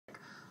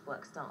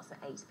Work starts at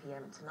 8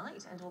 p.m.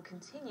 tonight and will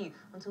continue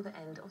until the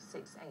end of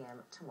 6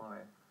 a.m.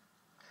 tomorrow.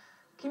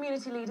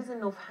 Community leaders in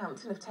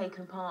Northampton have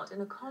taken part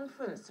in a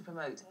conference to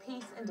promote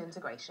peace and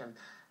integration.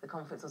 The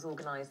conference was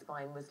organised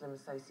by a Muslim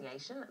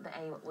association. The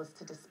aim was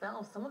to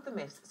dispel some of the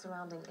myths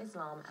surrounding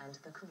Islam and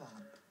the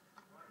Quran.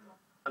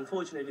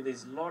 Unfortunately,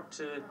 there's a lot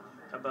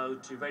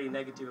very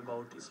negative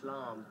about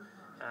Islam.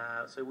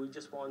 So we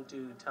just want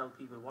to tell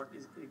people what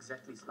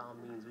exactly Islam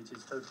means, which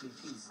is totally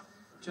peace.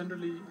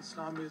 Generally,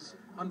 Islam is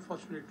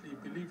unfortunately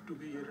believed to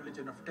be a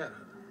religion of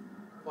terror,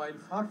 while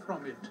far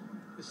from it,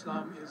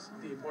 Islam is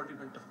the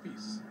embodiment of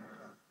peace.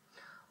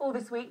 All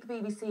this week, the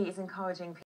BBC is encouraging people